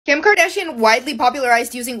Kim Kardashian widely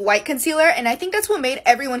popularized using white concealer, and I think that's what made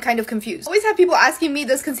everyone kind of confused. I always have people asking me,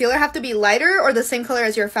 does concealer have to be lighter or the same color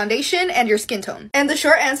as your foundation and your skin tone? And the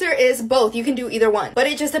short answer is both. You can do either one, but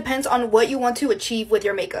it just depends on what you want to achieve with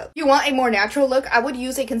your makeup. If you want a more natural look, I would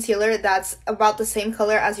use a concealer that's about the same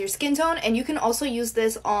color as your skin tone, and you can also use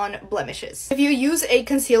this on blemishes. If you use a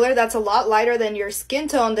concealer that's a lot lighter than your skin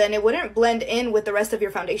tone, then it wouldn't blend in with the rest of your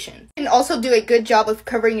foundation. You can also do a good job of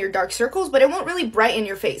covering your dark circles, but it won't really brighten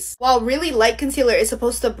your face. While really light concealer is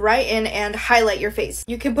supposed to brighten and highlight your face.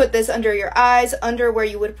 You can put this under your eyes, under where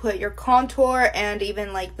you would put your contour, and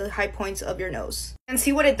even like the high points of your nose. And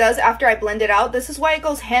see what it does after I blend it out? This is why it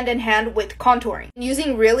goes hand in hand with contouring.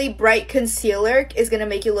 Using really bright concealer is going to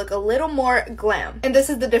make you look a little more glam. And this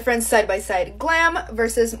is the difference side by side. Glam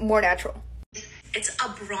versus more natural. It's a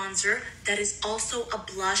bronzer that is also a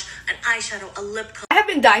blush, an eyeshadow, a lip color. I have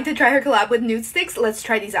been dying to try her collab with nude sticks. Let's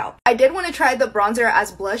try these out. I did want to try the bronzer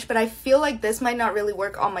as blush, but I feel like this might not really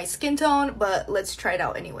work on my skin tone, but let's try it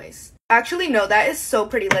out anyways. Actually, no, that is so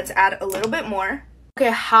pretty. Let's add a little bit more. Okay,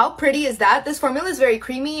 how pretty is that? This formula is very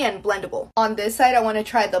creamy and blendable. On this side, I want to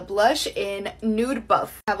try the blush in Nude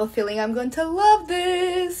Buff. I have a feeling I'm going to love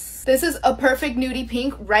this. This is a perfect nudie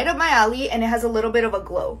pink, right up my alley, and it has a little bit of a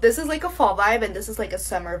glow. This is like a fall vibe, and this is like a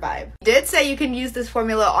summer vibe. I did say you can use this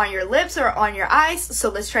formula on your lips or on your eyes, so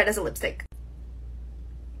let's try it as a lipstick.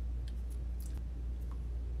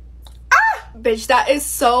 Bitch, that is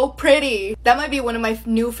so pretty. That might be one of my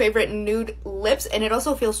new favorite nude lips, and it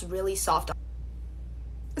also feels really soft.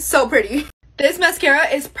 So pretty. This mascara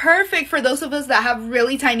is perfect for those of us that have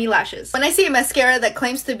really tiny lashes. When I see a mascara that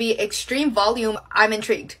claims to be extreme volume, I'm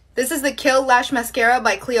intrigued. This is the Kill Lash Mascara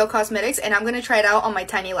by Clio Cosmetics, and I'm going to try it out on my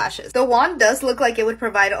tiny lashes. The wand does look like it would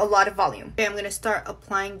provide a lot of volume. Okay, I'm going to start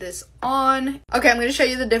applying this on. Okay, I'm going to show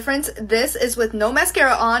you the difference. This is with no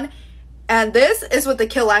mascara on, and this is with the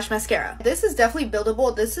Kill Lash Mascara. This is definitely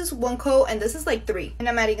buildable. This is 1 coat, and this is like 3. And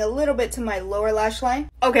I'm adding a little bit to my lower lash line.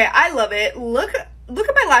 Okay, I love it. Look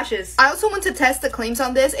at my lashes. I also want to test the claims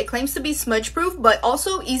on this. It claims to be smudge proof, but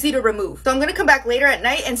also easy to remove. So I'm gonna come back later at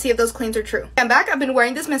night and see if those claims are true. I'm back. I've been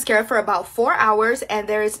wearing this mascara for about 4 hours and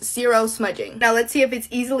there is 0 smudging. Now let's see if it's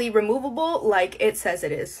easily removable like it says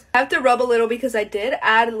it is. I have to rub a little because I did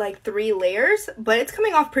add like 3 layers, but it's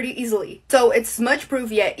coming off pretty easily. So it's smudge proof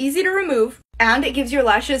yet easy to remove, and it gives your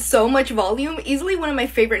lashes so much volume. Easily one of my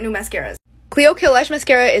favorite new mascaras. Clio Kill Lash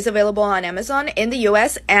Mascara is available on Amazon in the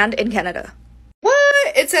US and in Canada.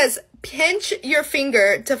 What? It says pinch your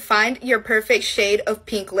finger to find your perfect shade of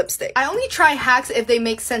pink lipstick. I only try hacks if they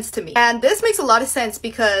make sense to me. And this makes a lot of sense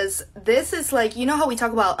because this is like, you know how we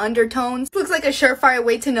talk about undertones? This looks like a surefire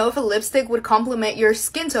way to know if a lipstick would complement your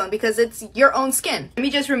skin tone because it's your own skin. Let me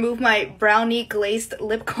just remove my brownie glazed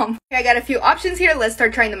lip comp. Okay, I got a few options here. Let's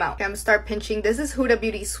start trying them out. Okay, I'm gonna start pinching. This is Huda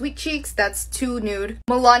Beauty Sweet Cheeks. That's too nude.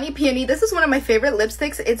 Milani Peony. This is one of my favorite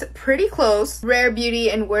lipsticks. It's pretty close. Rare Beauty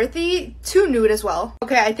and Worthy. Too nude as well.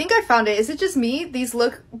 Okay, I think I found it. Is it just me? These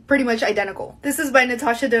look pretty much identical. This is by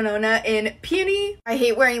Natasha Denona in Peony. I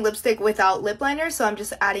hate wearing lipstick without lip liner, so I'm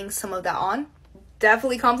just adding some of that on.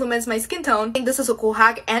 Definitely complements my skin tone. I think this is a cool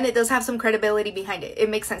hack, and it does have some credibility behind it. It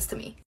makes sense to me.